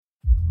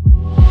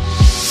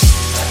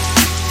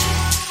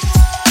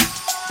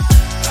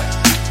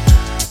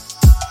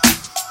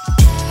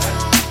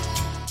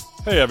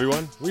Hey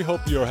everyone, we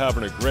hope you are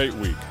having a great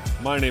week.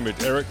 My name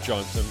is Eric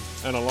Johnson,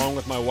 and along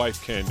with my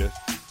wife Candace,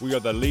 we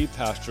are the lead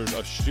pastors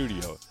of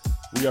Studio.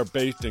 We are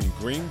based in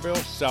Greenville,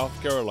 South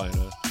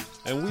Carolina,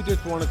 and we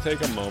just want to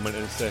take a moment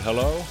and say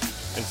hello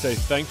and say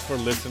thanks for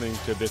listening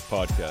to this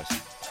podcast.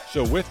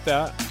 So with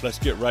that, let's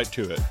get right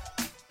to it.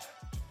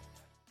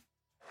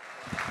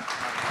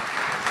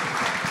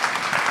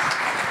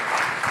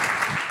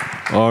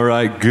 All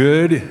right,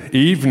 good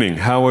evening.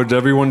 How is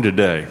everyone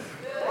today?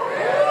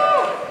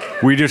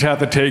 We just have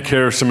to take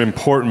care of some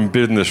important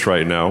business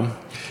right now.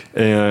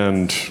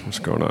 And what's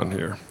going on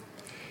here?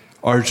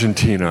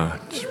 Argentina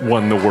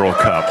won the World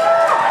Cup.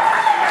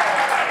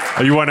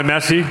 Are you want a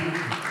Messi?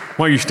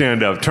 Why don't you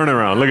stand up? Turn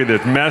around. Look at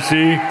this.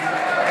 Messi.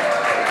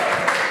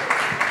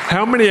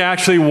 How many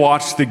actually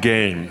watched the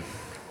game?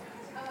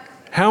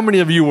 How many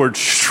of you were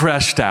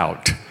stressed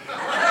out?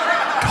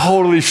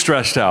 Totally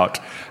stressed out.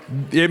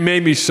 It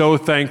made me so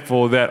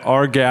thankful that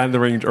our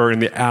gatherings are in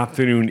the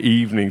afternoon,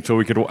 evening, so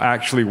we could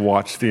actually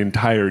watch the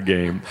entire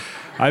game.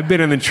 I've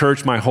been in the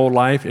church my whole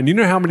life, and you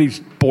know how many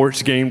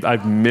sports games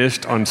I've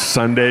missed on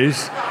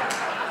Sundays?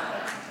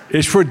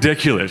 It's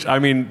ridiculous. I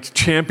mean,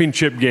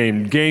 championship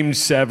game, Game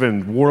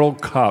 7,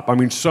 World Cup. I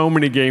mean, so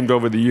many games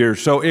over the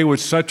years. So it was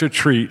such a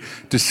treat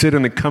to sit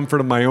in the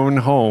comfort of my own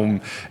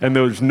home, and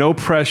there was no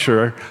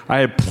pressure. I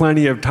had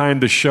plenty of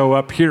time to show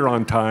up here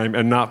on time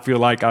and not feel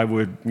like I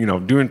would,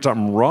 doing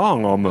something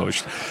wrong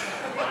almost.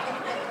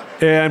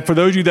 And for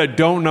those of you that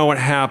don't know what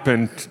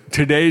happened,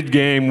 today's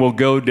game will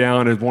go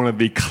down as one of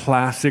the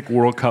classic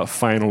World Cup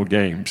final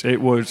games. It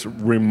was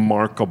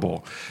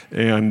remarkable.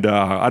 And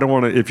I don't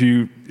want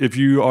to, if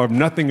you have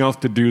nothing else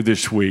to do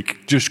this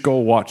week, just go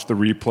watch the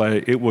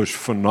replay. It was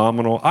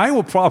phenomenal. I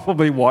will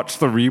probably watch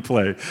the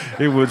replay.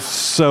 It was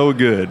so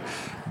good.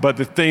 But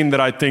the thing that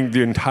I think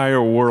the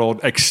entire world,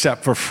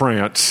 except for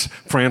France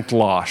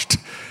lost,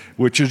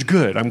 which is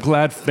good. I'm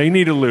glad they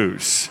need to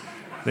lose.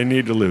 They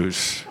need to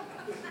lose.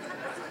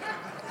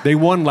 They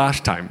won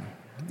last time,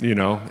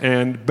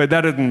 but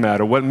that doesn't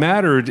matter. What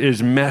mattered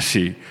is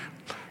Messi.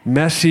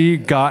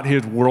 Messi got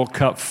his World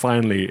Cup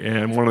finally,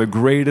 and one of the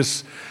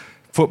greatest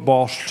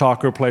football,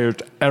 soccer players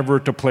ever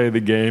to play the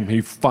game.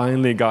 He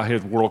finally got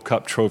his World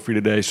Cup trophy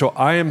today. So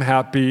I am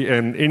happy,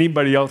 and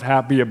anybody else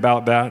happy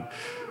about that?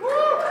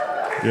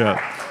 Yeah.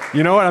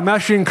 You know what? I'm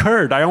actually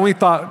encouraged. I only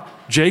thought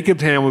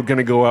Jacob's hand was going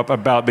to go up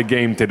about the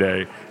game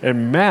today,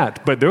 and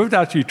Matt, but there was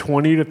actually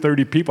 20 to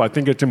 30 people. I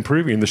think it's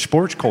improving. The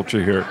sports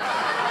culture here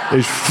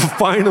is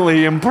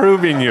finally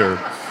improving here.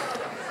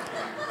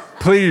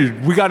 Please,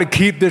 we got to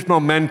keep this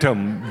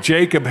momentum.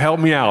 Jacob, help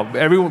me out.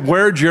 Everyone,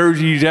 wear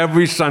jerseys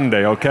every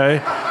Sunday, okay?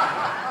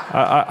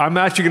 I'm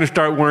actually going to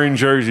start wearing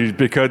jerseys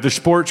because the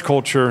sports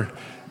culture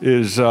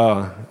is,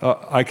 I'm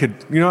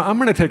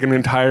going to take an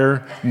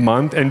entire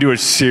month and do a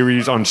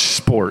series on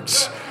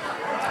sports.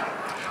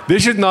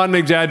 This is not an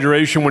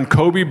exaggeration. When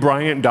Kobe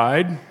Bryant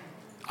died,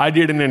 I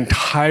did an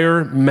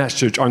entire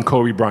message on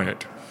Kobe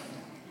Bryant.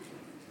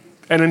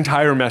 An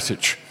entire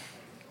message.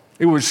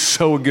 It was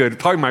so good.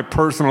 Probably my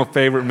personal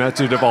favorite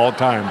message of all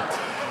time.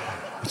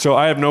 So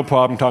I have no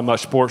problem talking about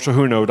sports, so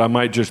who knows? I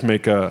might just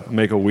make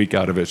a week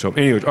out of it. So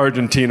anyways,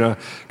 Argentina,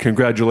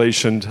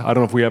 congratulations. I don't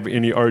know if we have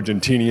any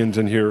Argentinians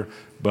in here,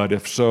 but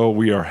if so,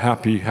 we are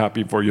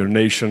happy for your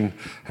nation,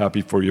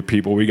 happy for your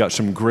people. We got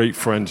some great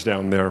friends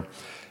down there.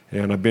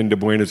 And I've been to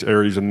Buenos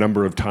Aires a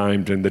number of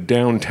times, and the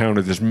downtown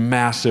is this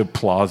massive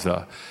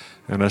plaza.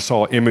 And I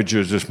saw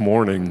images this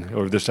morning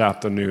or this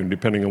afternoon,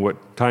 depending on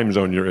what time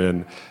zone you're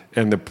in,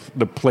 and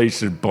the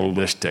place is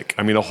ballistic.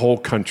 I mean, the whole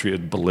country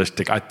is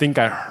ballistic. I think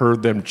I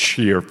heard them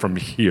cheer from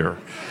here.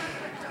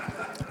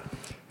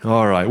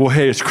 All right. Well,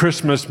 hey, it's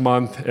Christmas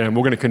month, and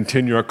we're going to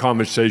continue our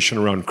conversation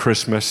around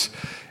Christmas.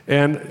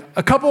 And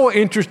a couple of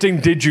interesting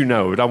did you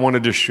know I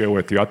wanted to share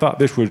with you. I thought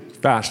this was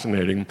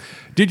fascinating.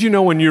 Did you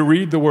know when you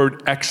read the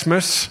word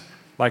Xmas,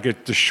 like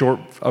it's the short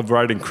of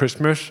writing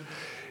Christmas,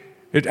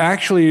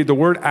 the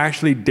word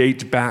actually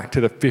dates back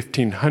to the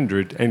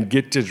 1500s and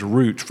gets its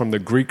roots from the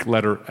Greek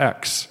letter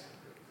X,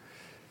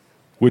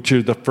 which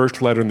is the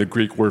first letter in the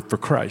Greek word for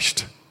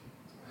Christ.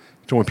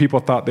 So when people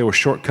thought they were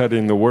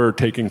shortcutting the word,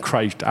 taking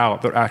Christ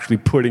out, they're actually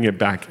putting it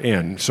back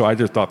in. So I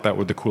just thought that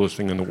was the coolest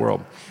thing in the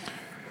world.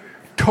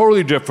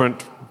 Totally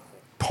different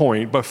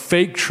point, but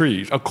fake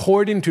trees.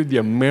 According to the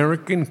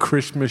American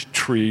Christmas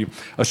Tree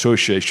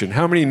Association,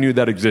 how many knew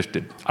that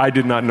existed? I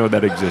did not know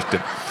that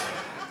existed.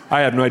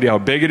 I have no idea how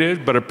big it is,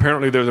 but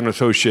apparently there's an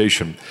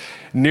association.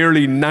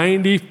 Nearly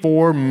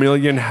 94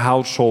 million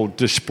households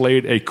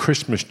displayed a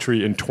Christmas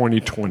tree in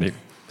 2020,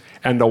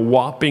 and a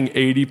whopping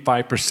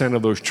 85%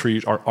 of those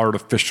trees are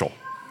artificial.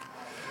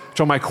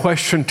 So my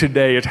question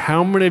today is,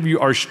 how many of you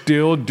are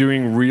still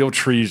doing real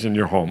trees in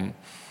your home?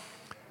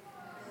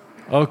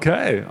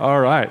 Okay, all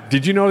right.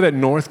 Did you know that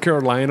North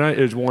Carolina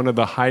is one of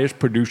the highest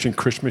producing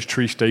Christmas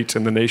tree states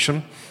in the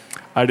nation?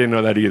 I didn't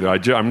know that either.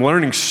 I'm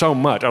learning so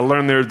much. I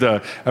learned there's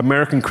the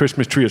American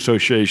Christmas Tree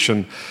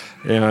Association.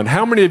 And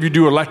how many of you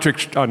do electric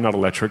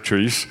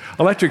trees,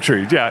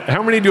 yeah.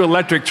 How many do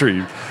electric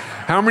trees?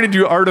 How many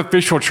do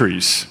artificial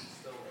trees?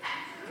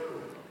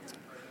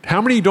 How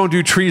many don't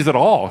do trees at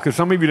all? Because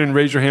some of you didn't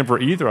raise your hand for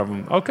either of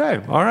them.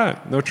 Okay, all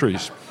right, no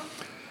trees.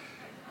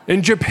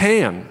 In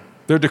Japan,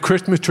 there's a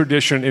Christmas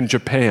tradition in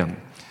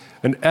Japan.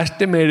 An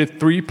estimated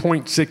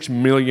 3.6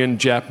 million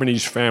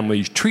Japanese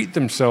families treat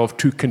themselves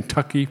to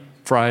Kentucky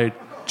Fried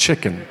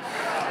Chicken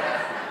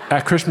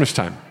at Christmas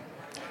time.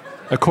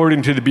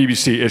 According to the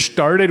BBC, it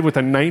started with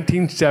a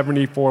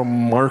 1974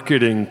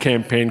 marketing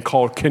campaign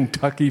called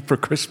Kentucky for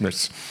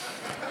Christmas.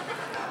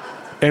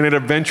 And it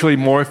eventually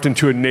morphed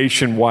into a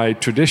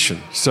nationwide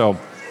tradition. So,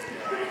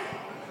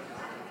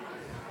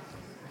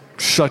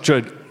 such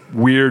a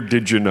weird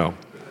did you know.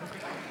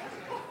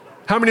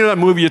 How many of that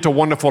movie, It's a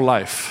Wonderful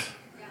Life?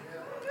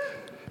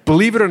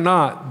 Believe it or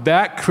not,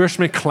 that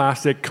Christmas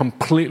classic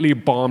completely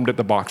bombed at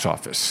the box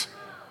office.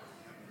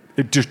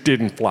 It just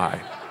didn't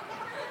fly.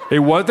 It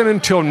wasn't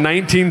until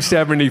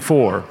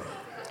 1974.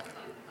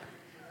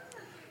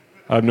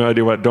 I have no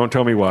idea what, don't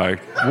tell me why.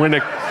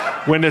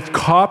 When its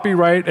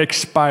copyright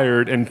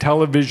expired and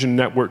television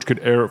networks could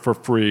air it for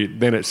free,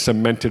 then it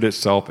cemented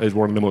itself as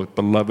one of the most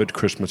beloved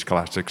Christmas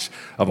classics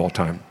of all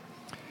time.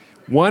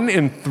 1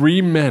 in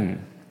 3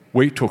 men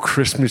wait till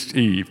Christmas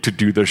Eve to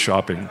do their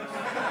shopping.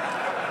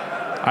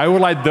 I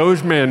would like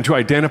those men to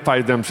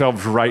identify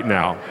themselves right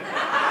now.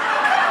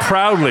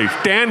 Proudly,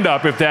 stand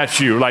up if that's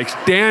you. Like,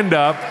 stand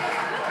up.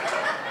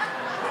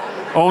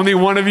 Only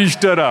one of you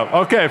stood up.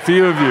 Okay, a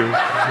few of you.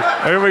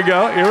 Here we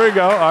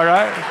go, all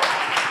right.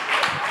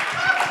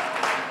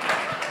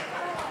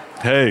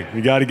 Hey,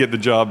 you got to get the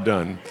job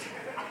done.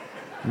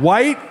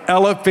 White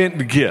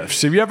elephant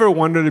gifts. Have you ever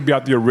wondered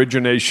about the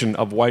origination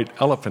of white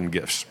elephant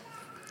gifts?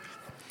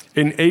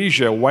 In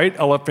Asia, white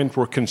elephants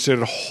were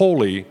considered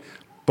holy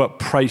but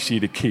pricey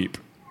to keep.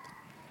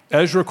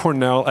 Ezra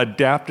Cornell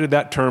adapted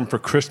that term for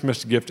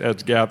Christmas gift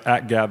at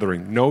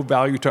gathering. No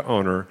value to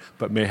owner,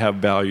 but may have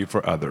value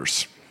for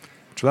others.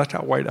 So that's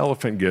how white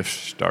elephant gifts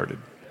started.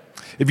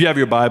 If you have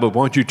your Bible,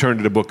 why don't you turn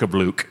to the book of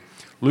Luke?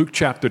 Luke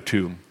chapter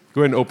 2.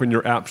 Go ahead and open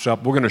your apps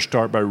up. We're going to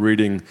start by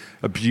reading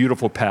a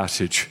beautiful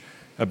passage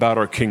about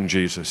our King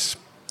Jesus.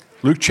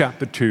 Luke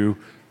chapter 2,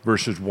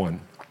 verses 1.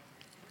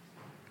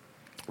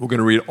 We're going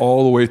to read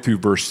all the way through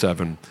verse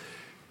 7.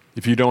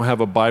 If you don't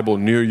have a Bible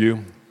near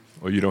you,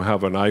 or you don't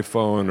have an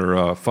iPhone or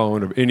a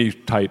phone of any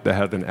type that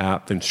has an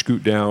app, then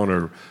scoot down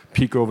or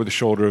peek over the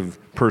shoulder of the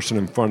person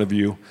in front of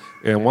you.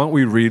 And why don't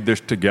we read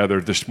this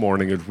together this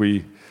morning as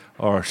we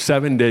are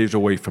 7 days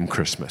away from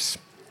Christmas.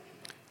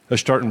 Let's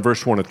start in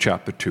verse 1 of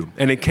chapter 2.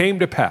 And it came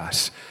to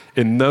pass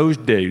in those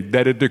days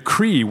that a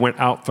decree went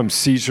out from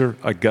Caesar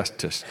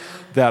Augustus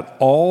that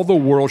all the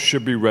world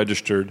should be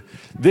registered.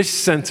 This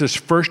census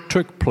first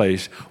took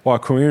place while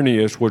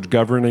Quirinius was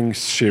governing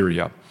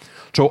Syria.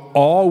 So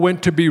all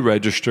went to be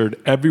registered,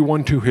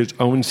 everyone to his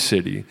own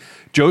city.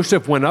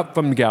 Joseph went up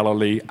from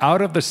Galilee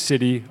out of the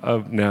city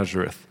of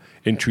Nazareth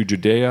into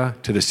Judea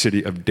to the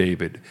city of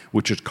David,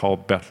 which is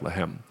called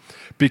Bethlehem,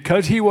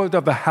 because he was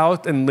of the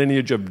house and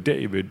lineage of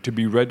David, to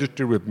be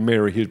registered with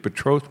Mary, his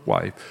betrothed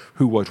wife,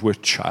 who was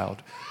with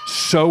child.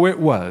 So it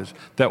was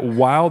that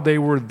while they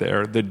were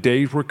there, the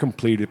days were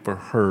completed for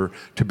her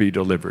to be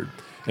delivered.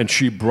 And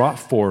she brought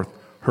forth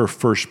her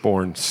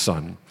firstborn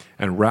son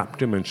and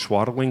wrapped him in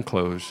swaddling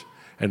clothes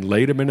and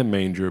laid him in a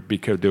manger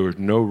because there was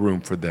no room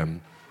for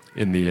them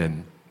in the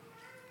inn.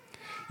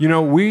 You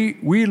know,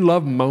 we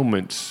love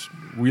moments.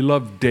 We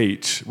love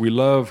dates. We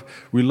love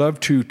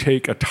to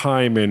take a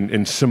time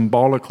and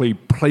symbolically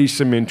place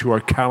them into our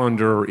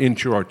calendar or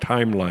into our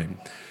timeline.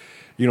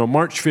 You know,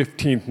 March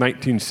 15th,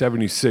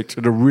 1976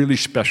 is a really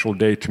special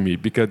day to me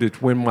because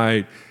it's when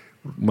my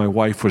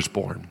wife was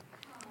born,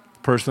 the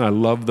person I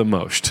love the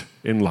most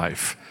in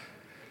life.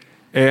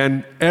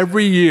 And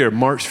every year,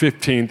 March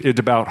 15th, is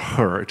about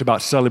her. It's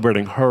about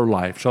celebrating her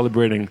life,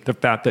 celebrating the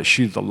fact that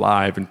she's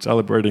alive, and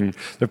celebrating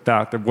the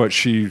fact of what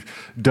she's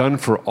done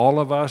for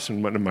all of us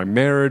and in my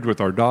marriage with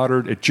our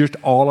daughter. It's just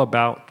all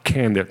about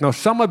Candace. Now,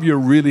 some of you are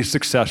really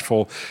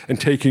successful in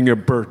taking a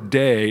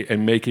birthday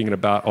and making it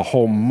about a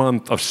whole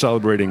month of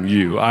celebrating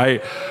you.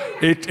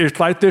 It's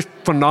like this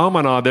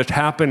phenomenon that's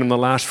happened in the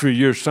last few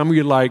years. Some of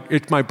you are like,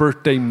 it's my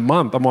birthday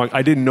month. I'm like,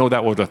 I didn't know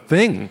that was a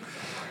thing.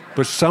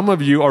 But some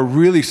of you are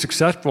really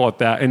successful at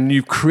that, and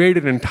you've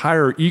created an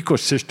entire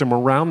ecosystem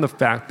around the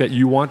fact that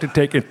you want to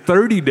take in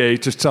 30 days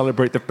to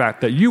celebrate the fact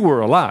that you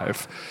were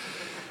alive.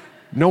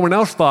 No one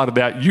else thought of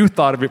that. You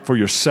thought of it for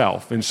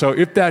yourself. And so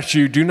if that's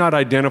you, do not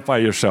identify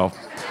yourself.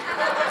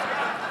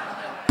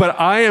 But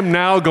I am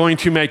now going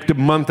to make the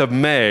month of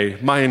May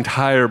my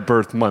entire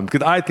birth month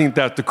because I think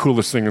that's the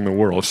coolest thing in the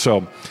world.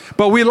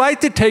 But we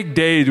like to take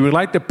days, we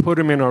like to put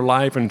them in our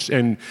life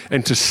and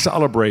to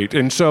celebrate.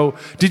 And so,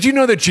 did you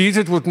know that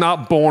Jesus was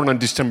not born on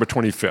December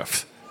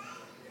 25th?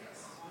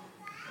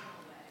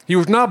 He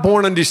was not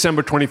born on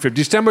December 25th.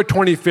 December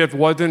 25th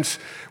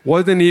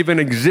wasn't even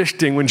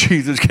existing when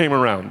Jesus came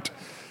around.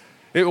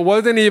 It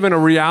wasn't even a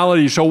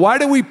reality. So why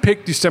do we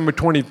pick December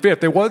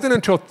 25th? It wasn't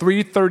until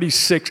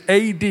 336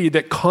 AD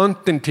that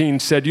Constantine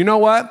said, you know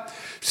what?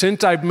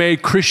 since I've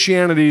made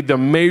Christianity the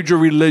major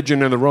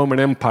religion in the Roman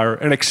Empire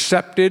and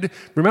accepted,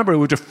 remember, it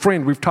was a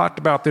fringe. We've talked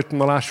about this in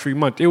the last few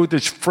months. It was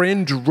this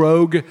fringe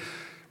rogue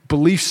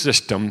belief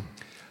system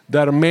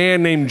that a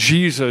man named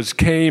Jesus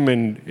came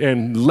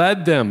and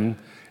led them,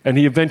 and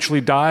he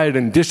eventually died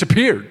and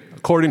disappeared,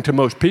 according to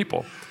most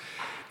people.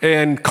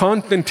 And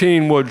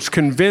Constantine was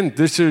convinced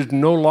this is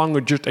no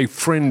longer just a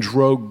fringe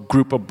rogue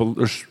group of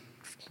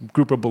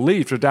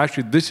beliefs. It's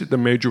actually, this is the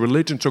major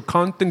religion. So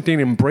Constantine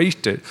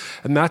embraced it,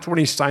 and that's when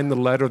he signed the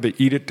letter, the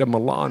Edict of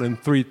Milan, in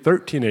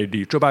 313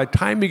 AD. So by the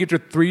time we get to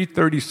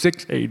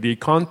 336 AD,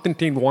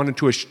 Constantine wanted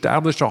to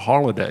establish a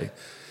holiday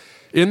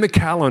in the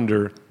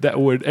calendar that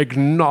would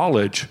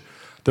acknowledge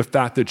the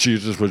fact that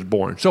Jesus was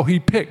born. So he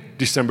picked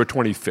December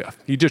 25th.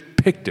 He just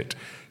picked it.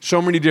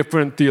 So many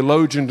different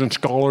theologians and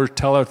scholars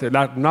tell us that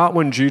that's not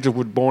when Jesus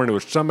was born, it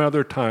was some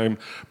other time,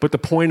 but the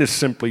point is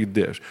simply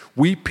this.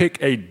 We pick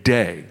a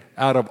day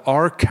out of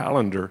our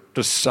calendar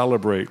to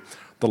celebrate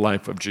the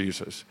life of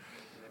Jesus.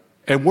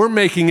 And we're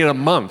making it a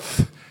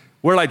month.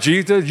 We're like,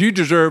 Jesus, you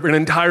deserve an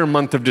entire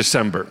month of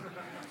December.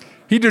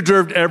 He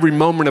deserved every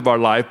moment of our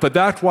life, but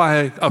that's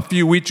why a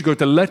few weeks ago,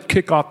 let's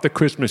kick off the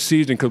Christmas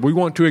season, because we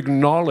want to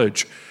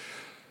acknowledge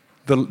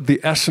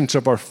the essence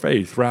of our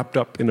faith wrapped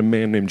up in a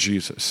man named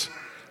Jesus.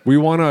 We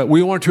want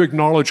to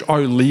acknowledge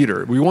our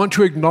leader. We want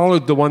to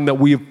acknowledge the one that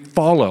we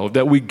follow,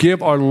 that we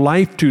give our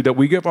life to, that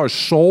we give our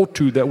soul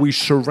to, that we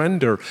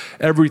surrender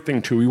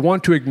everything to. We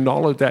want to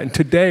acknowledge that. And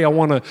today I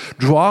want to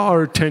draw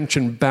our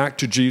attention back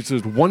to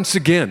Jesus once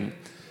again.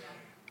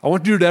 I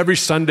want to do it every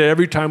Sunday,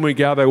 every time we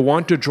gather. I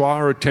want to draw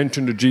our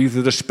attention to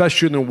Jesus,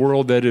 especially in a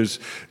world that is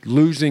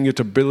losing its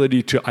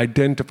ability to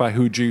identify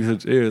who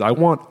Jesus is. I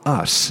want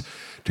us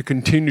to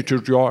continue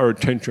to draw our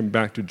attention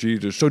back to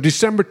Jesus. So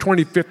December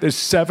 25th is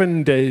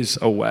 7 days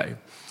away.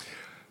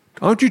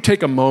 Why don't you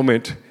take a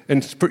moment,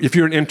 and if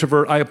you're an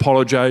introvert, I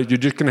apologize. You're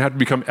just going to have to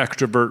become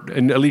extrovert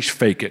and at least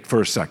fake it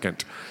for a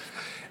second.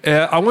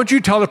 I want you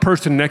to tell the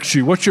person next to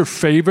you, what's your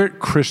favorite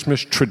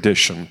Christmas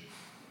tradition?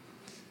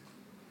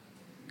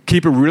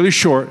 Keep it really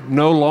short,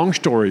 no long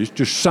stories.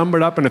 Just sum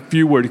it up in a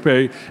few words.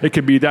 It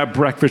could be that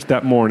breakfast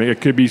that morning. It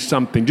could be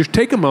something. Just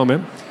take a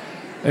moment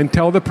and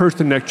tell the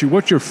person next to you,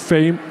 what's your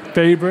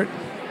favorite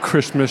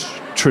Christmas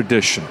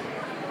tradition?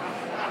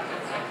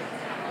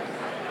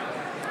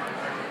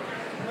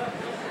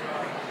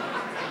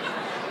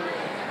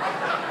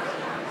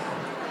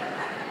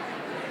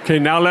 Okay,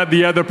 now let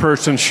the other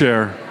person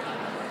share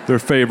their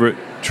favorite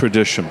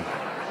tradition.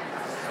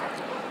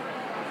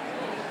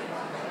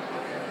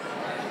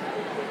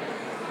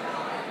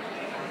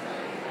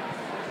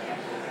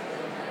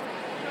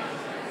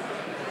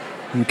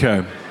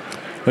 Okay,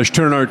 let's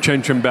turn our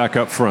attention back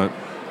up front.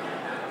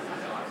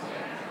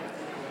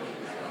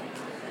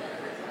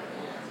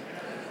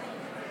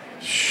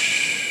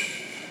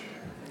 Shh.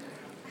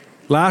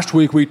 Last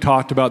week we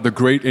talked about the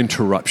great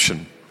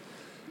interruption.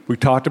 We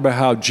talked about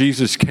how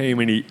Jesus came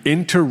and he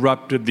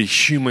interrupted the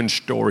human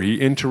story.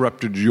 He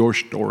interrupted your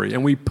story.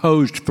 And we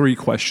posed 3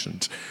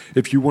 questions.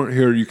 If you weren't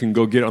here, you can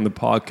go get it on the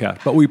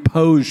podcast. But we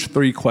posed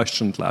 3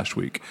 questions last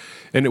week.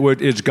 And it was,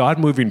 is God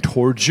moving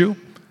towards you?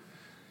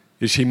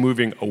 Is he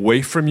moving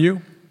away from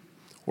you,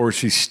 or is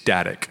he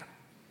static?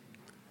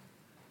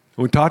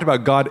 And we talked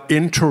about God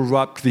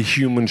interrupt the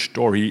human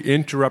story. He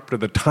interrupted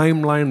the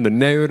timeline, the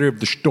narrative,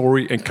 the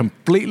story, and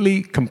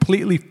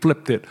completely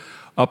flipped it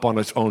up on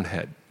its own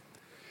head.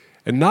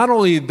 And not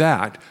only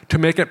that, to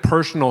make it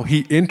personal,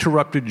 he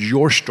interrupted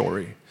your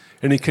story,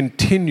 and he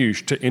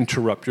continues to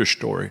interrupt your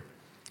story.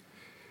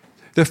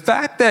 The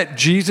fact that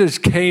Jesus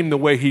came the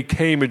way he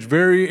came is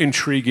very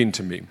intriguing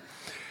to me.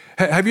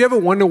 Have you ever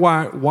wondered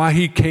why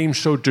he came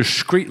so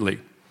discreetly?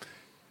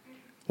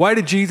 Why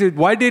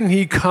didn't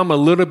he come a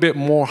little bit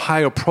more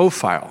higher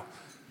profile?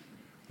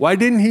 Why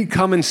didn't he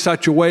come in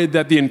such a way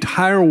that the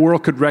entire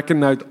world could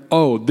recognize,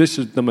 oh, this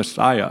is the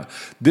Messiah,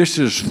 this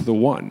is the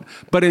one?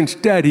 But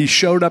instead, he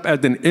showed up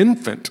as an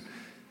infant,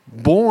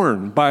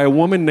 born by a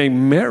woman named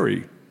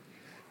Mary,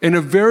 in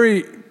a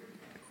very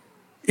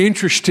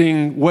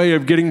interesting way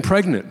of getting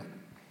pregnant.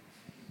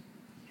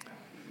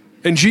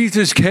 And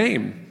Jesus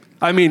came.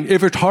 I mean,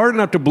 if it's hard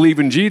enough to believe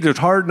in Jesus, it's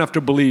hard enough to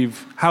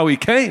believe how he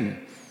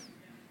came.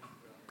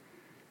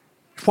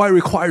 That's why it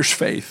requires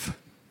faith.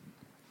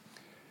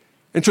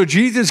 And so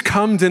Jesus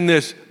comes in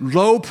this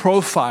low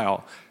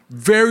profile,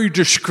 very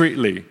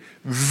discreetly,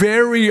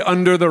 very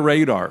under the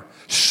radar,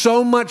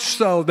 so much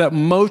so that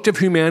most of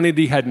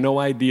humanity had no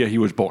idea he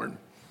was born.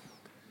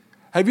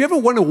 Have you ever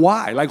wondered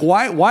why? Like,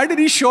 why did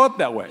he show up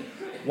that way?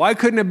 Why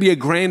couldn't it be a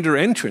grander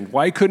entrance?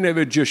 Why couldn't it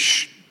have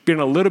just been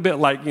a little bit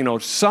like,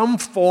 some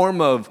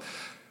form of,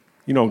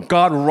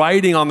 God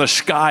writing on the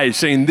sky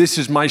saying, this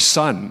is my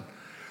son.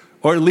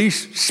 Or at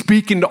least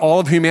speaking to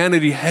all of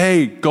humanity,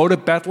 hey, go to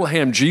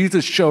Bethlehem.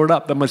 Jesus showed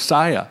up, the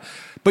Messiah.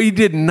 But he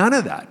did none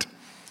of that.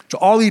 So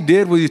all he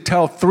did was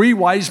tell 3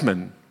 wise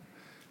men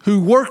who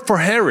worked for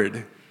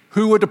Herod,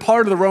 who were a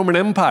part of the Roman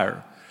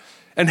Empire.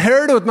 And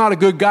Herod was not a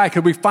good guy,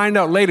 because we find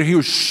out later he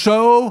was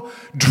so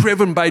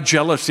driven by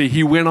jealousy,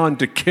 he went on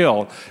to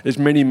kill as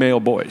many male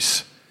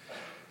boys.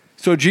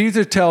 So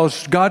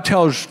God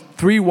tells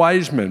 3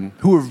 wise men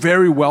who are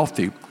very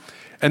wealthy,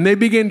 and they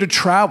begin to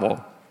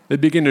travel. They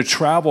begin to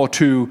travel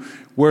to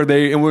where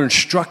they were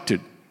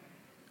instructed.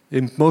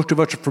 And most of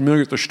us are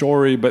familiar with the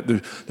story, but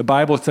the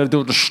Bible says there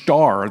was a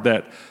star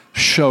that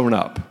showed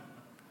up,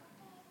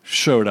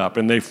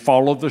 and they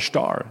followed the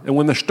star. And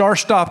when the star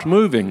stopped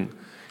moving,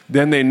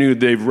 then they knew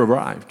they've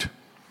arrived.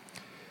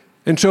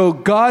 And so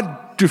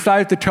God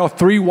decided to tell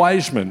 3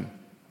 wise men.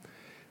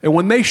 And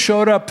when they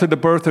showed up to the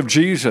birth of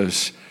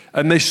Jesus,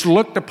 and they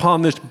looked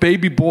upon this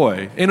baby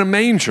boy in a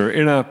manger,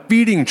 in a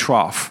feeding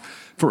trough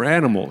for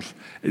animals,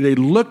 they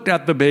looked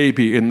at the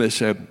baby and they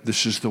said,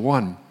 "This is the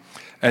one."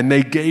 And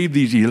they gave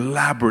these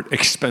elaborate,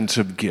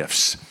 expensive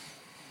gifts,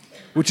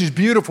 which is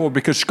beautiful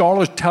because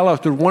scholars tell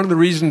us that one of the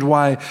reasons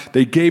why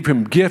they gave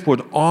him gift was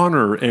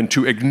honor and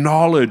to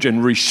acknowledge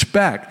and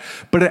respect,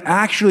 but it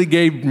actually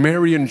gave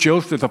Mary and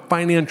Joseph a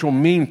financial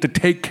means to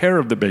take care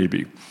of the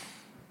baby.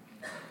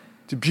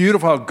 It's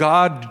beautiful how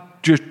God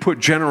just put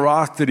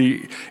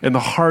generosity in the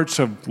hearts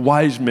of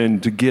wise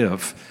men to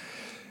give.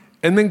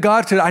 And then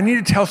God said, "I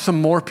need to tell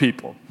some more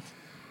people."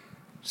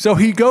 So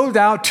he goes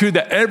out to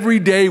the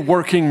everyday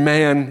working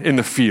man in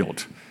the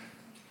field.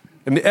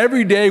 And the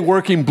everyday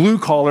working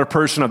blue-collar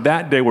person of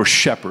that day were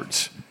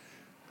shepherds.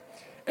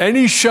 And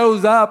he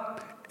shows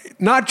up,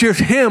 not just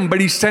him, but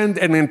he sends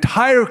an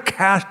entire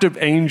cast of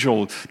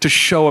angels to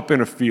show up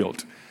in a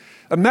field.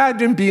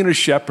 Imagine being a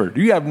shepherd.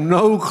 You have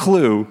no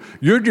clue.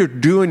 You're just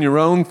doing your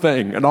own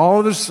thing. And all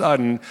of a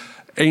sudden,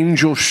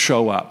 angels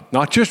show up.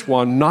 Not just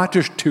one, not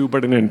just 2,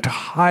 but an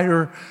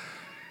entire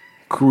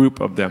group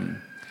of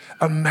them.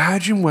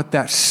 Imagine what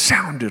that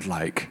sounded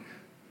like.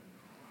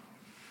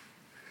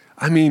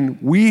 I mean,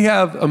 we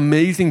have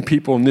amazing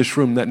people in this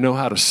room that know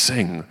how to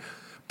sing,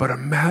 but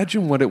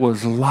imagine what it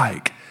was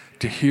like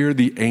to hear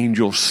the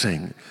angels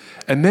sing.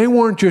 And they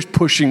weren't just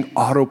pushing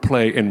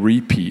autoplay and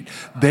repeat.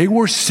 They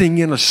were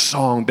singing a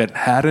song that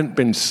hadn't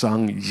been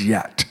sung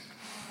yet.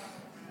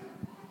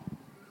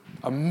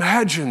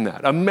 Imagine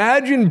that.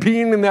 Imagine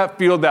being in that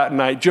field that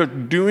night,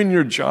 just doing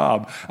your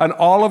job, and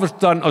all of a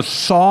sudden a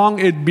song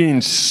is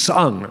being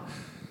sung.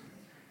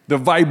 The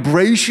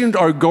vibrations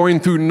are going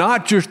through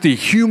not just the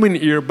human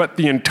ear, but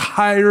the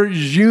entire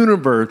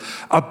universe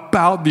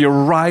about the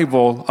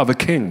arrival of a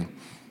king.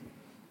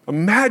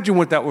 Imagine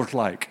what that was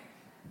like.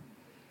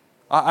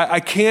 I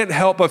can't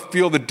help but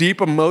feel the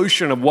deep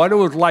emotion of what it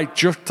was like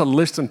just to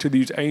listen to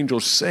these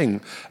angels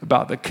sing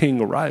about the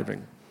king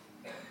arriving.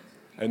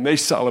 And they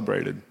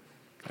celebrated.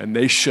 And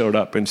they showed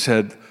up and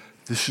said,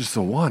 "This is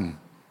the one."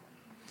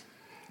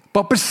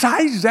 But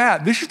besides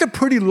that, this is a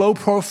pretty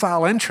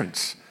low-profile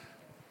entrance.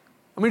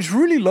 I mean, it's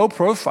really low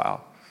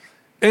profile.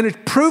 And it's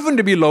proven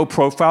to be low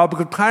profile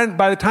because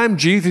by the time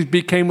Jesus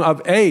became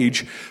of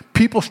age,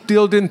 people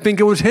still didn't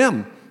think it was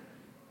him.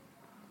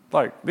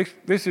 Like,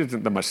 this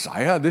isn't the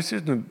Messiah. There's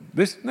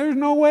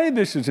no way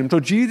this is him. So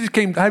Jesus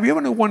came. Have you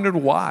ever wondered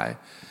why?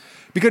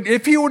 Because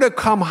if he would have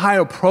come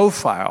higher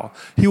profile,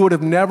 he would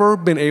have never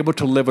been able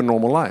to live a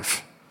normal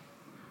life.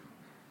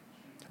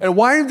 And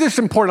why is this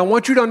important? I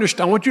want you to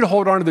understand. I want you to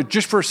hold on to this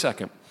just for a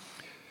second.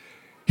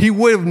 He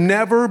would have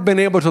never been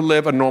able to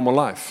live a normal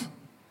life.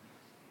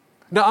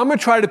 Now, I'm going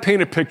to try to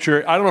paint a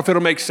picture. I don't know if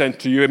it'll make sense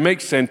to you. It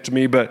makes sense to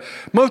me, but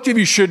most of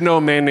you should know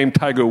a man named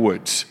Tiger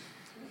Woods.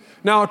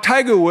 Now,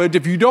 Tiger Woods,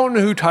 if you don't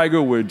know who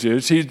Tiger Woods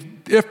is, he's,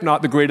 if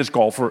not the greatest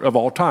golfer of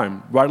all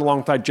time, right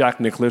alongside Jack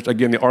Nicklaus.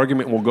 Again, the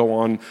argument will go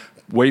on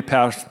way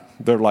past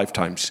their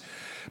lifetimes.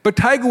 But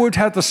Tiger Woods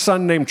has a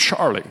son named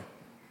Charlie.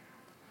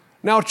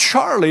 Now,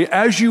 Charlie,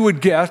 as you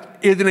would guess,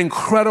 is an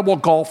incredible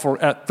golfer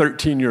at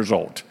 13 years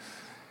old.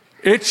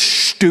 It's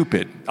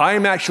stupid. I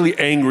am actually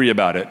angry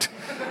about it.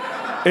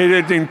 It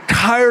is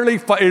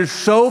it is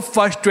so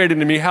frustrating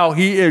to me how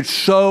he is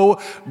so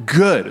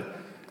good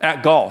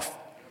at golf.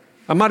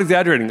 I'm not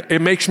exaggerating. It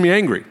makes me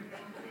angry.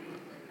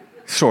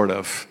 Sort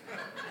of.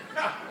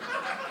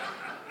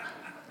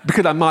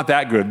 Because I'm not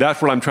that good.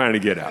 That's what I'm trying to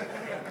get at.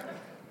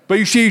 But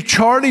you see,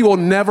 Charlie will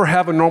never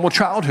have a normal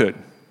childhood.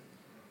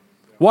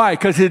 Why?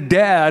 Because his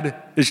dad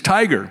is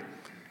Tiger.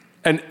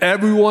 And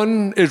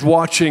everyone is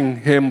watching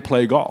him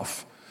play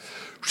golf.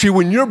 See,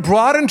 when you're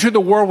brought into the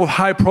world with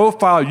high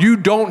profile, you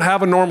don't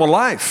have a normal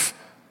life.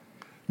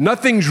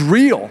 Nothing's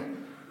real.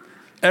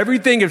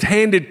 Everything is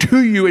handed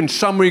to you in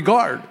some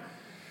regard.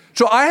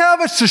 So I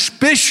have a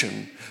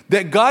suspicion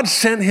that God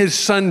sent his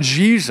son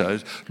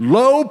Jesus,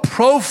 low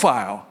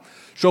profile,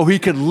 so he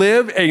could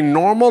live a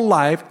normal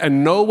life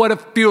and know what it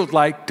feels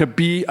like to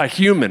be a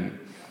human.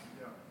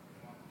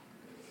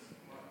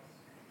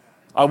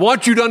 I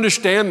want you to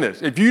understand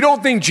this. If you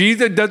don't think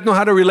Jesus doesn't know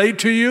how to relate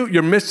to you,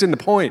 you're missing the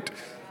point.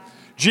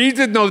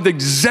 Jesus knows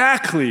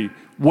exactly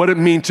what it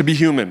means to be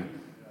human.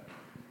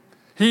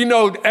 He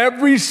knows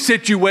every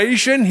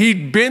situation.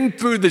 He'd been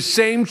through the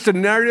same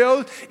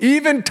scenarios,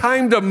 even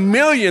times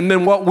 1,000,000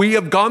 than what we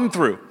have gone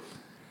through.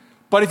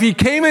 But if he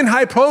came in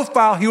high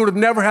profile, he would have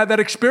never had that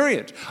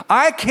experience.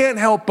 I can't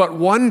help but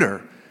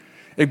wonder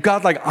if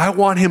God's like, I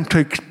want him to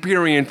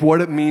experience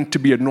what it means to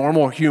be a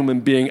normal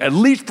human being, at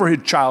least for his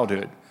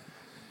childhood.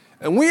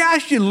 And we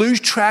actually lose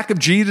track of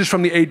Jesus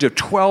from the age of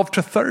 12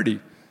 to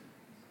 30.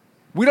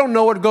 We don't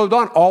know what goes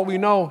on. All we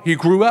know, he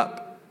grew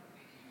up.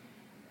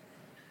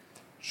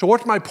 So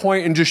what's my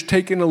point in just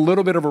taking a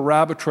little bit of a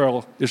rabbit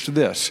trail is to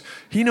this.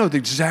 He knows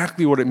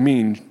exactly what it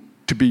means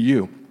to be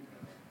you.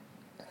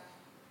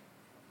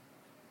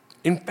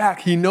 In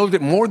fact, he knows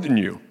it more than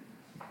you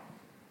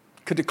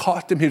because it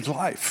cost him his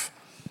life.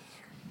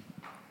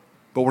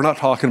 But we're not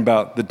talking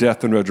about the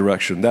death and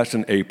resurrection. That's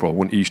in April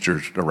when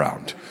Easter's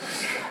around.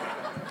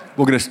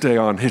 We're going to stay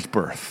on his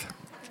birth.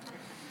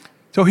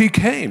 So he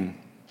came.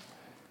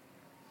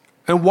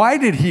 And why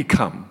did he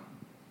come?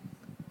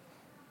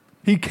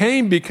 He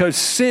came because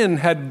sin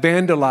had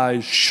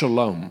vandalized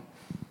shalom.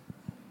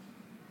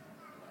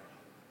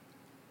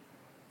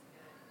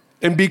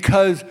 And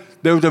because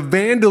there was a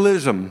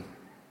vandalism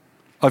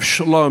of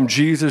shalom,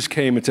 Jesus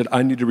came and said,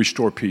 I need to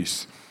restore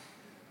peace.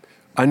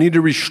 I need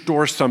to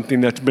restore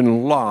something that's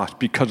been lost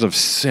because of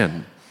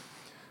sin.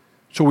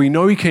 So we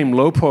know he came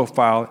low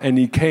profile, and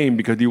he came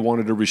because he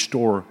wanted to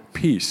restore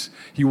peace.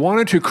 He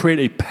wanted to create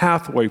a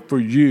pathway for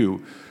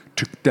you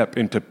to step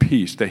into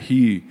peace that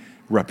he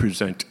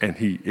represents and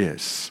he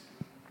is.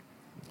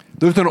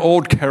 There's an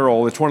old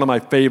carol. It's one of my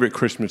favorite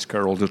Christmas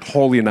carols. It's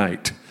Holy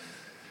Night.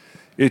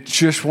 It's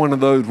just one of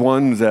those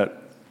ones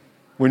that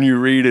when you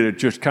read it, it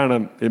just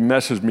it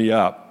messes me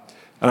up.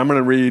 And I'm going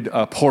to read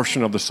a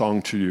portion of the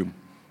song to you.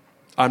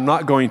 I'm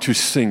not going to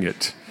sing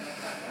it.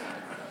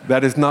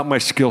 That is not my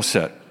skill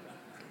set.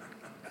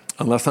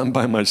 Unless I'm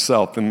by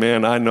myself, and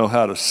man, I know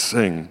how to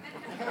sing.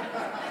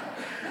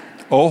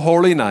 O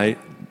holy night,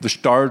 the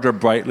stars are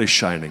brightly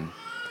shining.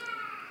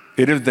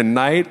 It is the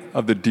night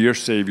of the dear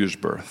Savior's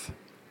birth.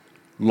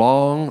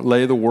 Long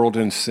lay the world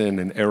in sin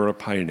and error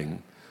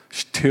pining.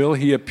 Still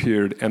he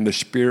appeared, and the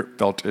Spirit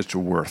felt its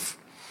worth.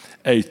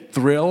 A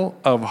thrill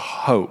of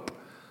hope,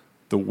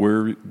 the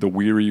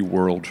weary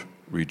world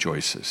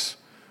rejoices.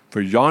 For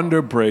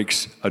yonder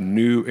breaks a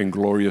new and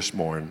glorious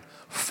morn.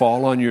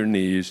 Fall on your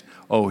knees,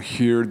 oh,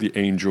 hear the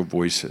angel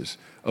voices.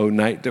 O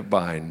night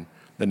divine,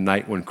 the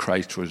night when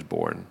Christ was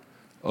born.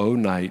 O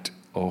night,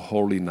 O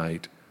holy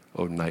night,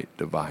 O night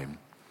divine.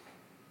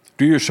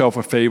 Do yourself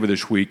a favor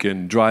this week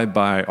and drive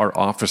by our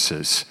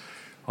offices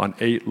on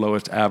 8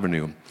 Lois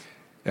Avenue.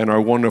 And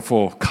our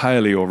wonderful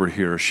Kylie over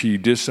here, she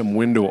did some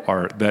window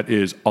art that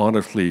is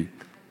honestly,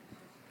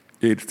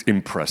 it's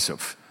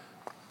impressive.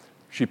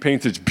 She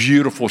paints this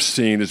beautiful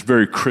scene, this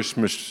very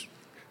Christmas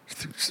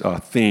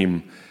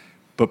theme,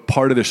 but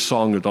part of this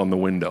song is on the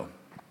window.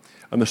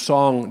 And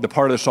the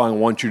part of the song I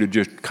want you to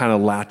just kind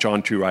of latch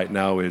onto right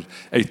now is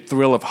a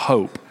thrill of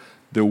hope,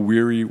 the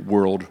weary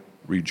world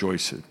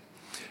rejoices.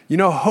 You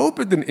know, hope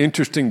is an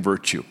interesting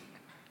virtue.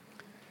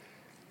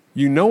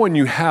 You know when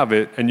you have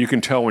it, and you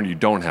can tell when you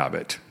don't have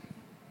it.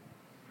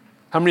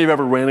 How many of you have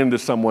ever ran into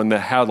someone that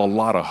has a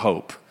lot of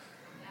hope?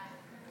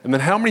 And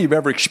then how many of you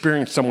have ever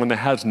experienced someone that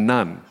has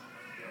none?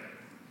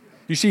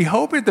 You see,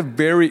 hope is a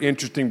very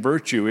interesting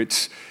virtue.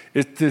 It's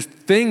this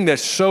thing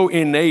that's so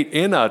innate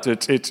in us.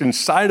 It's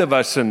inside of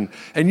us, and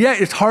yet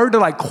it's hard to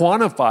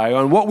quantify.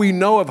 On what we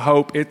know of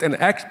hope, it's an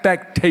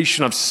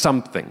expectation of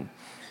something.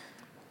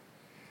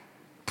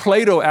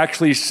 Plato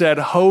actually said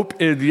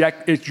hope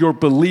is your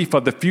belief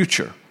of the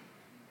future.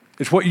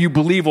 It's what you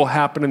believe will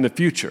happen in the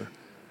future.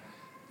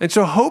 And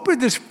so hope is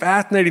this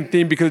fascinating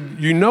thing because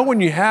you know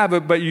when you have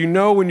it, but you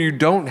know when you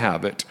don't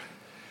have it.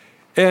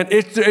 And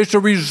it's a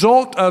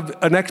result of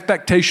an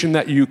expectation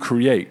that you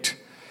create.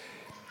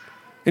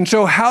 And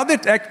so how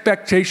that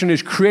expectation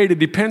is created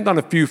depends on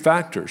a few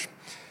factors.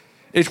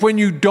 It's when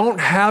you don't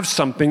have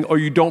something or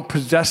you don't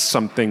possess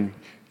something,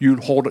 you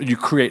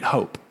create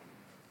hope.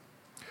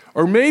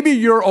 Or maybe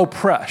you're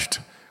oppressed,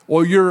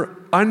 or you're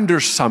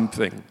under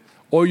something,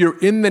 or you're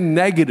in the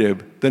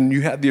negative, then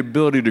you have the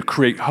ability to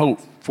create hope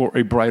for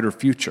a brighter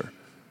future.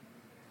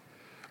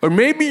 Or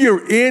maybe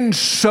you're in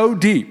so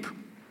deep,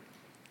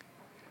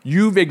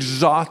 you've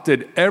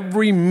exhausted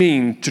every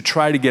means to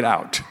try to get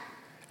out,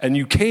 and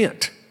you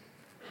can't.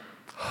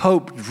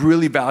 Hope is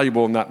really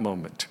valuable in that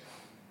moment.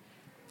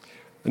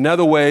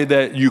 Another way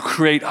that you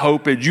create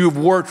hope is you've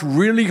worked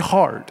really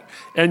hard,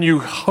 and you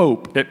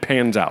hope it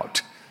pans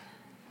out.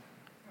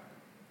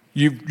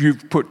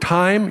 You've put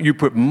time, you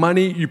put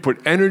money, you put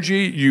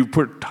energy, you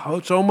put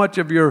so much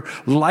of your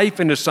life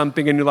into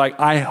something, and you're like,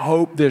 I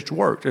hope this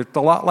works. It's a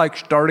lot like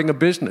starting a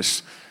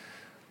business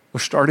or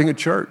starting a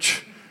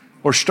church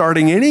or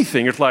starting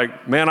anything. It's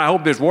like, man, I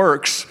hope this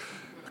works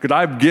because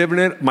I've given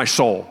it my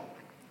soul.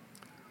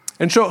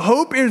 And so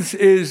hope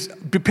is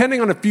depending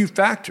on a few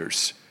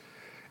factors.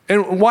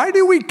 And why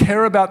do we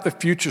care about the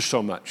future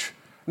so much?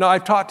 Now,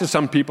 I've talked to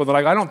some people that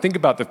I don't think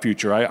about the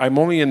future. I'm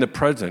only in the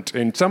present.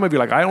 And some of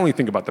you I only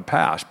think about the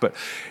past. But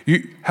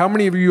how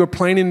many of you are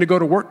planning to go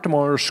to work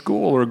tomorrow or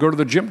school or go to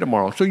the gym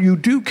tomorrow? So you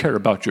do care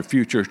about your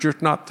future. It's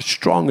just not the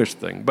strongest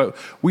thing. But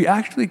we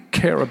actually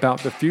care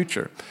about the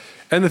future.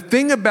 And the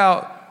thing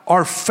about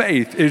our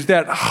faith is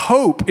that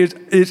hope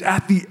is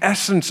at the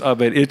essence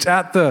of it. It's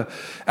at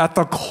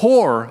the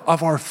core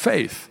of our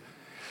faith.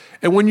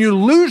 And when you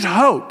lose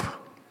hope,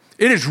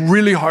 it is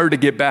really hard to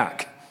get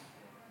back.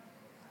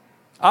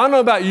 I don't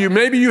know about you.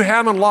 Maybe you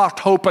haven't lost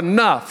hope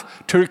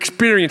enough to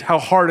experience how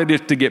hard it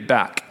is to get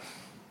back.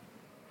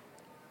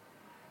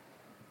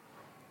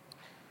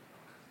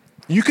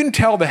 You can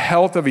tell the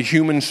health of a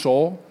human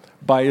soul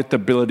by its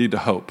ability to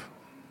hope.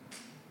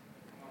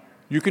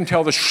 You can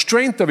tell the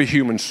strength of a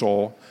human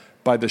soul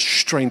by the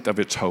strength of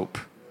its hope.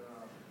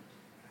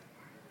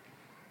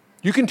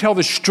 You can tell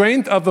the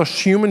strength of the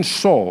human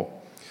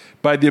soul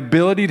by the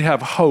ability to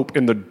have hope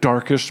in the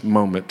darkest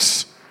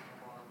moments.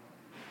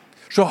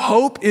 So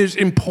hope is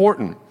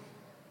important.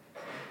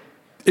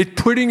 It's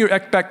putting your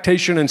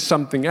expectation in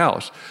something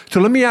else.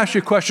 So let me ask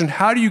you a question.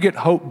 How do you get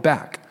hope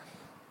back?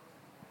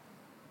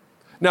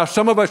 Now,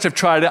 some of us have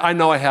tried it. I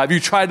know I have. You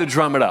tried to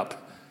drum it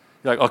up.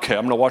 You're like, okay,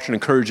 I'm going to watch an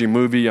encouraging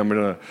movie. I'm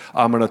going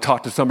to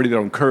talk to somebody that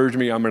will encourage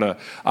me. I'm going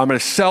to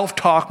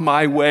self-talk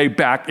my way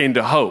back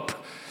into hope.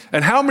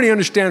 And how many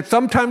understand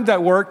sometimes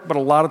that works, but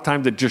a lot of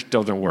times it just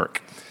doesn't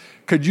work?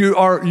 Because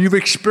you've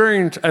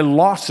experienced a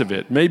loss of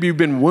it. Maybe you've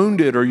been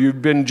wounded or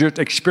you've been just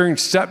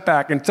experienced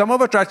setback. And some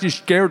of us are actually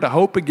scared to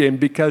hope again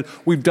because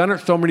we've done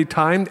it so many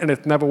times and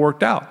it's never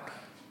worked out.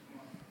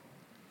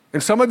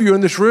 And some of you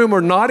in this room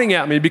are nodding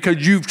at me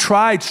because you've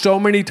tried so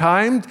many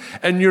times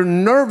and you're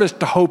nervous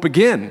to hope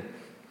again.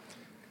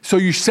 So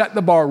you set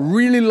the bar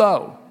really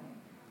low.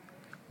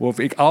 Well,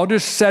 I'll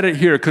just set it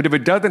here because if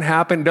it doesn't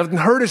happen, it doesn't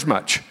hurt as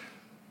much.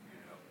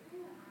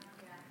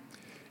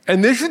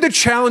 And this is the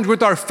challenge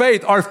with our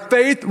faith. Our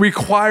faith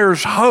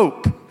requires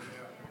hope.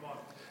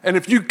 And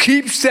if you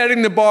keep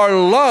setting the bar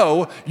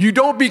low, you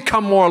don't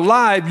become more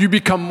alive, you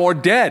become more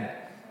dead.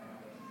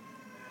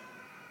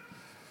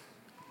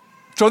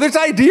 So this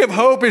idea of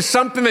hope is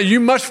something that you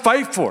must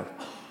fight for.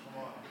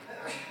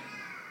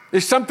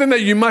 It's something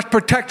that you must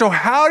protect. So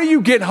how do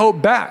you get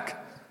hope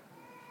back?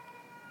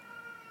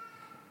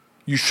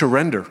 You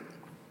surrender.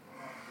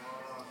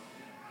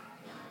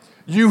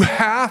 You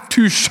have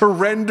to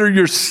surrender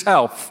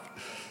yourself.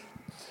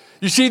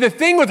 You see, the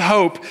thing with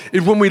hope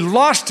is when we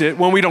lost it,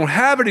 when we don't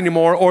have it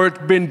anymore, or it's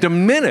been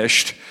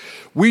diminished,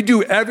 we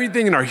do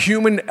everything in our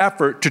human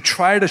effort to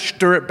try to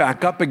stir it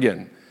back up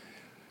again.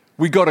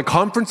 We go to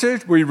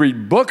conferences, we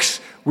read books,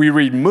 we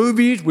read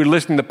movies, we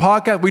listen to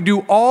podcasts, we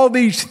do all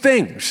these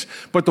things.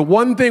 But the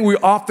one thing we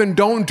often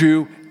don't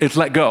do is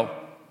let go.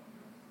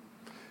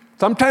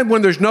 Sometimes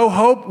when there's no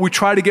hope, we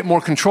try to get more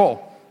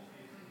control.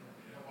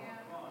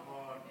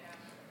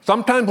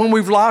 Sometimes when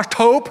we've lost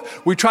hope,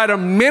 we try to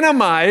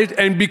minimize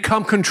and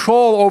become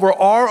control over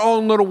our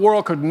own little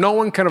world because no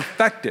one can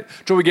affect it.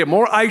 So we get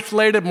more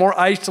isolated.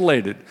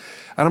 And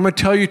I'm going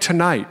to tell you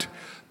tonight,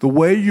 the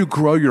way you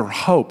grow your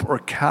hope or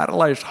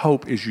catalyze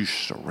hope is you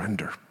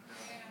surrender.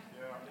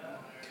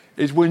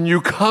 Is when you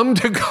come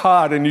to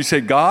God and you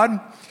say, God,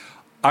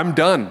 I'm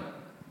done.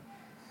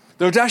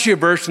 There's actually a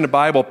verse in the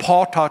Bible,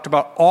 Paul talked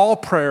about all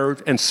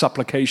prayers and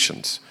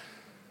supplications.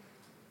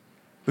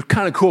 It's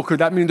kind of cool because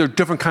that means there's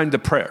different kinds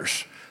of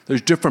prayers.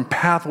 There's different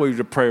pathways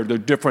of prayer.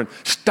 There's different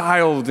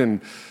styles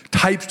and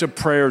types of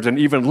prayers and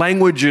even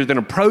languages and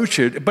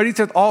approaches. But he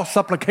says all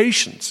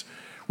supplications.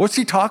 What's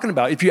he talking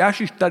about? If you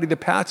actually study the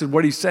passage,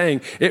 what he's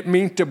saying, it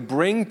means to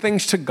bring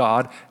things to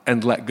God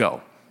and let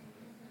go.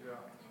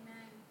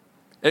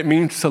 It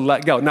means to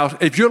let go. Now,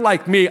 if you're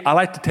like me, I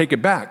like to take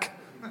it back.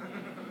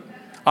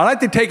 I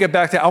like to take it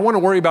back and say, I want to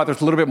worry about this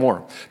a little bit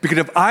more. Because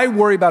if I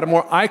worry about it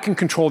more, I can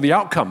control the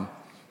outcome.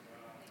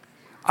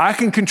 I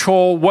can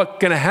control what's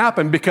going to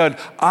happen because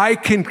I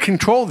can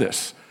control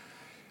this.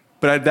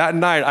 But that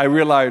night, I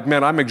realized,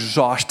 man, I'm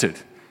exhausted.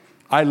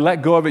 I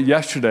let go of it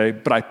yesterday,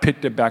 but I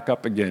picked it back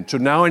up again. So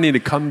now I need to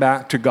come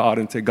back to God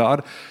and say,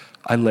 God,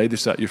 I lay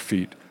this at your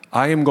feet.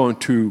 I am going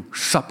to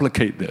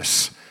supplicate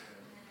this.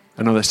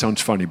 I know that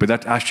sounds funny, but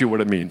that's actually what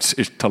it means,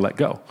 is to let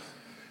go.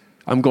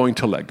 I'm going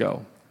to let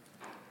go.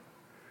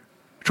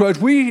 So as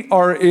we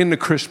are in the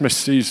Christmas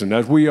season,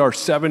 as we are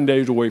 7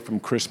 days away from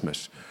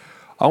Christmas,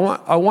 I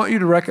want you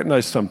to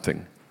recognize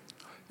something.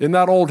 In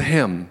that old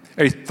hymn,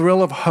 a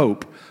thrill of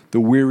hope, the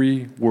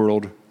weary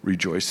world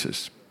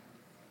rejoices.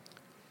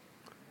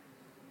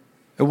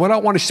 And what I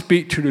want to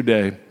speak to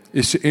today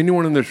is to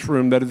anyone in this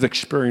room that has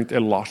experienced a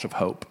loss of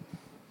hope.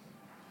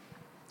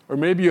 Or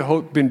maybe your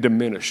hope has been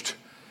diminished.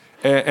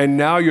 And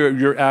now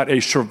you're at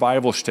a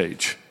survival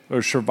stage, or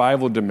a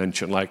survival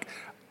dimension, like,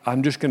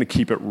 I'm just going to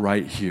keep it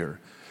right here.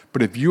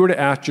 But if you were to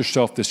ask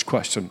yourself this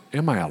question,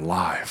 am I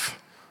alive?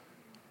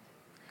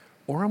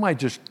 Or am I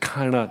just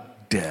kind of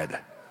dead?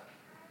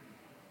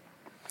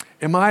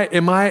 Am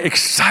I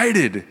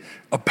excited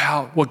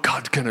about what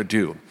God's going to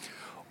do?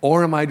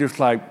 Or am I just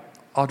like,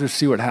 I'll just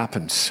see what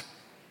happens?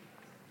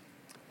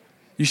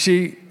 You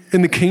see,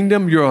 in the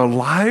kingdom, you're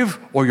alive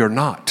or you're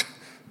not.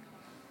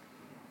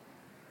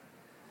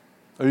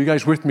 Are you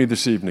guys with me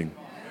this evening?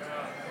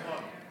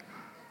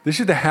 This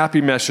is the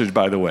happy message,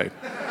 by the way.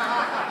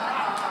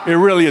 It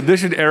really is.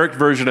 This is Eric's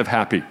version of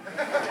happy.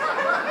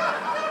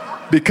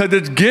 Because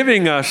it's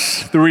giving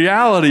us the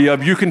reality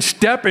of you can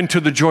step into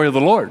the joy of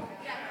the Lord.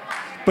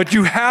 But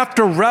you have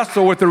to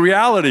wrestle with the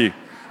reality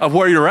of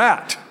where you're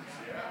at.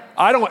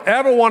 I don't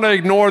ever want to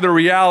ignore the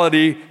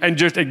reality and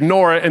just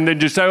ignore it and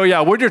then just say, oh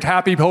yeah, we're just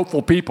happy,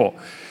 hopeful people.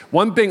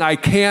 One thing I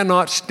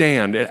cannot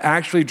stand, it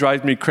actually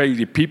drives me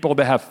crazy, people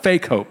that have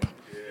fake hope.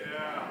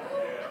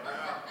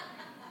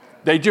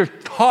 They just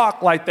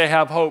talk like they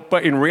have hope,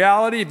 but in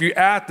reality, if you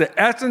ask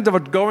the essence of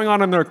what's going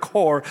on in their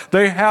core,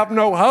 they have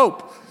no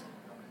hope.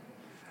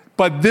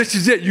 But this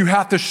is it. You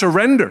have to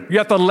surrender. You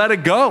have to let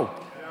it go.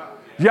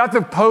 You have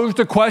to pose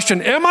the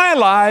question, am I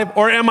alive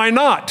or am I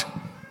not?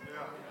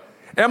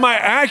 Am I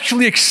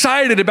actually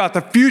excited about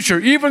the future?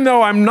 Even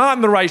though I'm not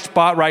in the right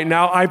spot right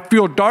now, I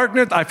feel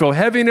darkness, I feel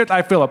heaviness,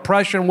 I feel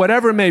oppression,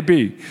 whatever it may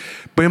be.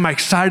 But am I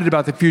excited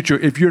about the future?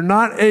 If you're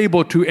not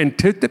able to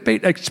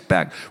anticipate,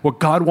 expect what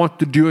God wants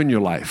to do in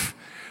your life,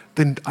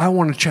 then I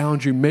want to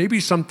challenge you. Maybe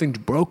something's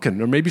broken,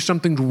 or maybe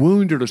something's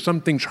wounded, or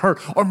something's hurt,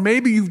 or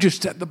maybe you've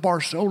just set the bar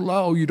so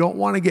low you don't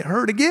want to get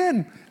hurt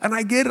again. And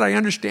I get it. I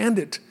understand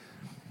it.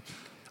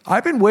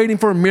 I've been waiting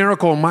for a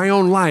miracle in my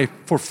own life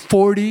for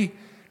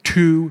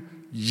 42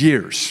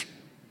 years.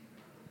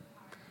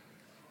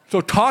 So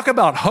talk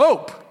about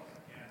hope.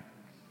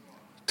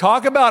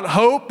 Talk about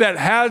hope that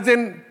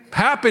hasn't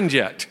happened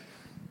yet.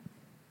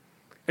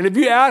 And if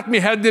you ask me,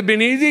 has it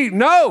been easy?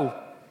 No.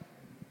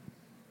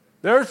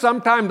 There's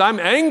sometimes I'm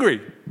angry.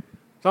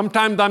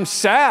 Sometimes I'm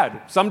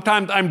sad.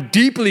 Sometimes I'm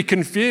deeply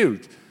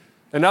confused.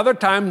 And other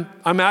times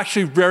I'm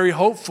actually very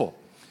hopeful.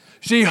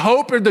 See,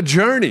 hope is the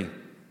journey.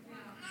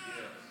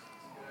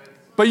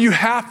 But you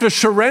have to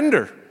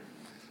surrender.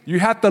 You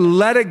have to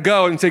let it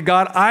go and say,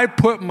 God, I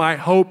put my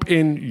hope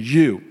in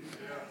you.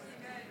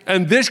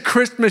 And this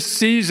Christmas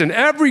season,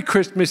 every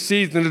Christmas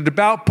season is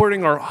about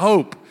putting our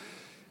hope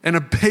in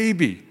a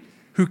baby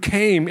who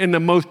came in the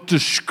most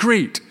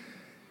discreet,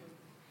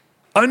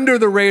 under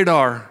the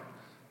radar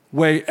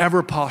way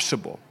ever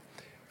possible.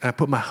 And I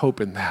put my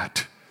hope in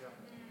that.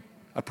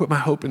 I put my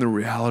hope in the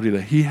reality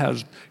that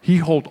he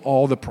holds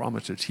all the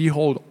promises. He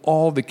holds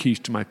all the keys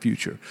to my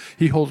future.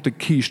 He holds the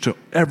keys to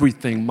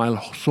everything my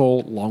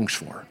soul longs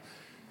for.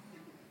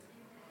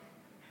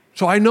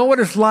 So I know what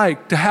it's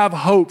like to have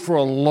hope for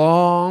a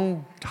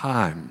long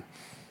time.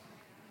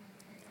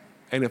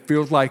 And it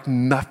feels like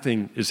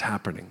nothing is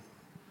happening.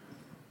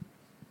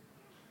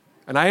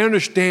 And I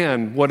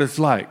understand what it's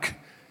like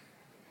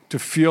to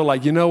feel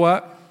like, you know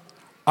what?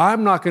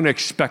 I'm not going to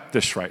expect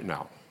this right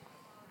now.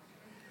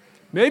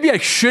 Maybe I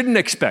shouldn't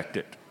expect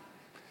it.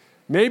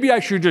 Maybe I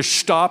should just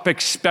stop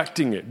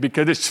expecting it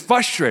because it's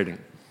frustrating.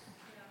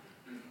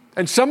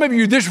 And some of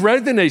you, this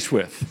resonates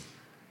with.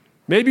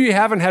 Maybe you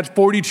haven't had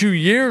 42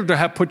 years to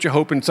have put your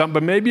hope in something,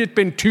 but maybe it's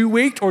been 2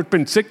 weeks, or it's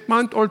been 6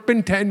 months, or it's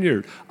been 10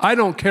 years. I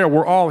don't care.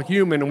 We're all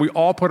human, and we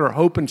all put our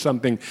hope in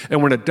something.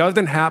 And when it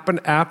doesn't happen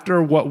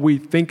after what we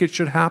think it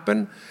should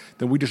happen,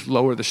 then we just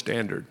lower the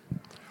standard.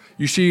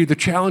 You see, the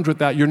challenge with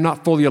that, you're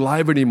not fully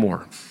alive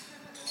anymore.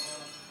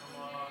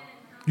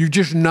 You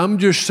just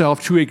numbed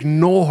yourself to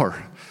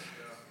ignore.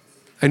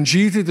 And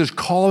Jesus is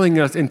calling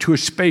us into a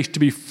space to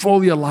be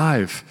fully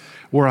alive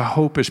where our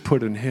hope is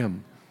put in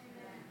him.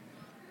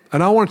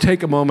 And I want to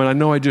take a moment. I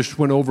know I just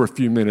went over a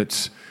few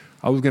minutes.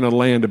 I was going to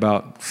land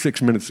about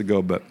 6 minutes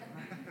ago, but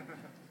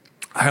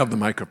I have the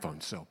microphone,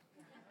 so.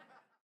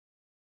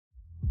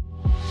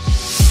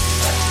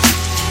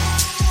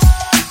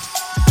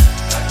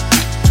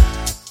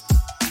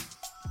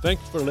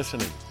 Thanks for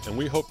listening, and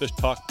we hope this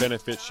talk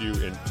benefits you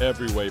in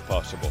every way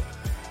possible.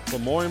 For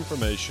more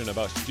information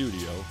about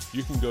Studio,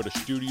 you can go to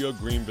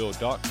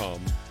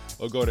studiogreenville.com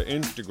or go to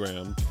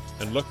Instagram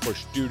and look for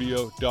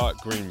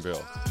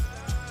studio.greenville.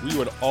 We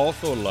would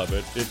also love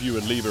it if you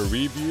would leave a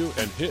review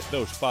and hit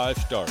those 5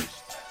 stars.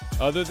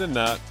 Other than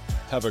that,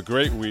 have a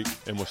great week,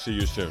 and we'll see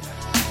you soon.